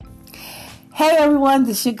Hey everyone,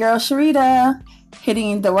 this is your girl Sharita,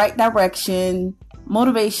 hitting in the right direction,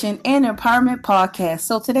 motivation and empowerment podcast.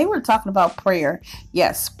 So today we're talking about prayer.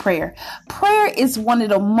 Yes, prayer. Prayer is one of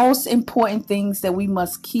the most important things that we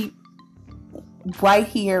must keep right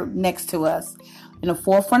here next to us, in the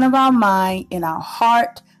forefront of our mind, in our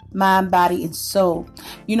heart, mind, body, and soul.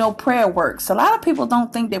 You know, prayer works. A lot of people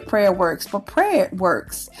don't think that prayer works, but prayer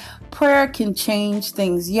works. Prayer can change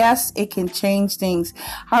things. Yes, it can change things.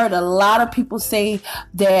 I heard a lot of people say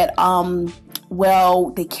that,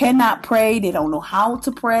 they cannot pray. They don't know how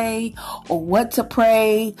to pray or what to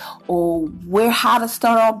pray or how to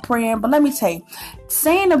start off praying. But let me tell you,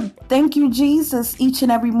 saying a thank you, Jesus, each and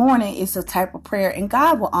every morning is a type of prayer, and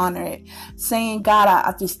God will honor it. Saying, God,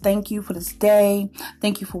 I just thank you for this day.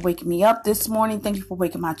 Thank you for waking me up this morning. Thank you for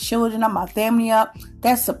waking my children up, my family up.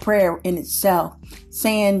 That's a prayer in itself.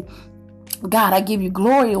 Saying, God, I give you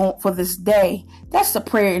glory for this day. That's the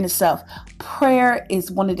prayer in itself. Prayer is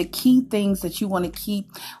one of the key things that you want to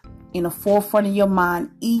keep in the forefront of your mind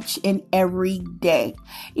each and every day.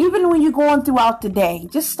 Even when you're going throughout the day,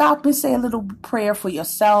 just stop and say a little prayer for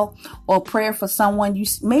yourself or prayer for someone. You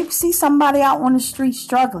maybe see somebody out on the street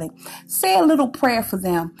struggling. Say a little prayer for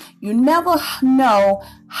them. You never know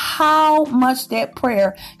how much that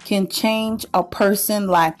prayer can change a person's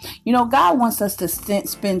life. You know, God wants us to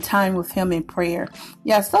spend time with Him in prayer.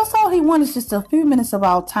 Yes, that's all He wants, is just a few minutes of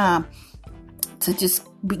our time to just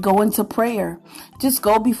go into prayer. Just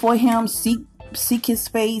go before Him, seek His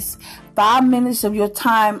face. 5 minutes of your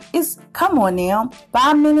time come on now.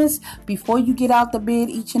 5 minutes before you get out the bed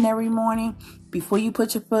each and every morning, before you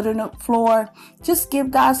put your foot on the floor, just give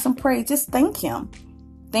God some praise. Just thank Him.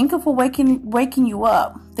 Thank you for waking you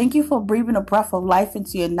up. Thank you for breathing a breath of life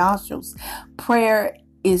into your nostrils. Prayer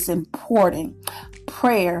is important.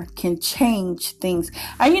 Prayer can change things.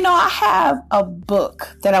 And you know, I have a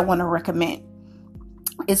book that I want to recommend.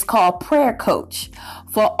 It's called Prayer Coach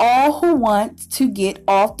for all who want to get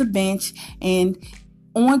off the bench and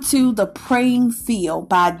onto the praying field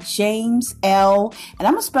by James L. And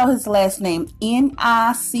I'm going to spell his last name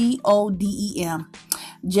Nicodem.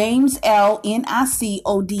 James L.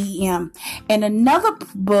 Nicodem. And another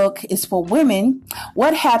book is for women,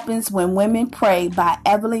 What Happens When Women Pray by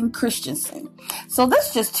Evelyn Christensen. So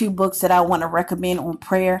that's just 2 books that I want to recommend on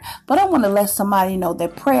prayer, but I want to let somebody know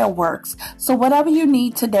that prayer works. So whatever you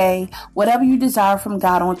need today, whatever you desire from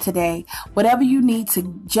God on today, whatever you need to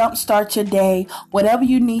jumpstart your day, whatever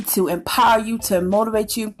you need to empower you, to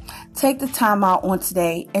motivate you, take the time out on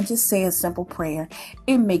today and just say a simple prayer.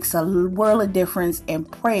 It makes a world of difference, and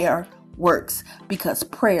prayer works because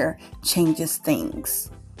prayer changes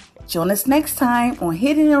things. Join us next time on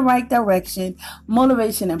Heading in the Right Direction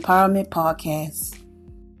Motivation Empowerment Podcast.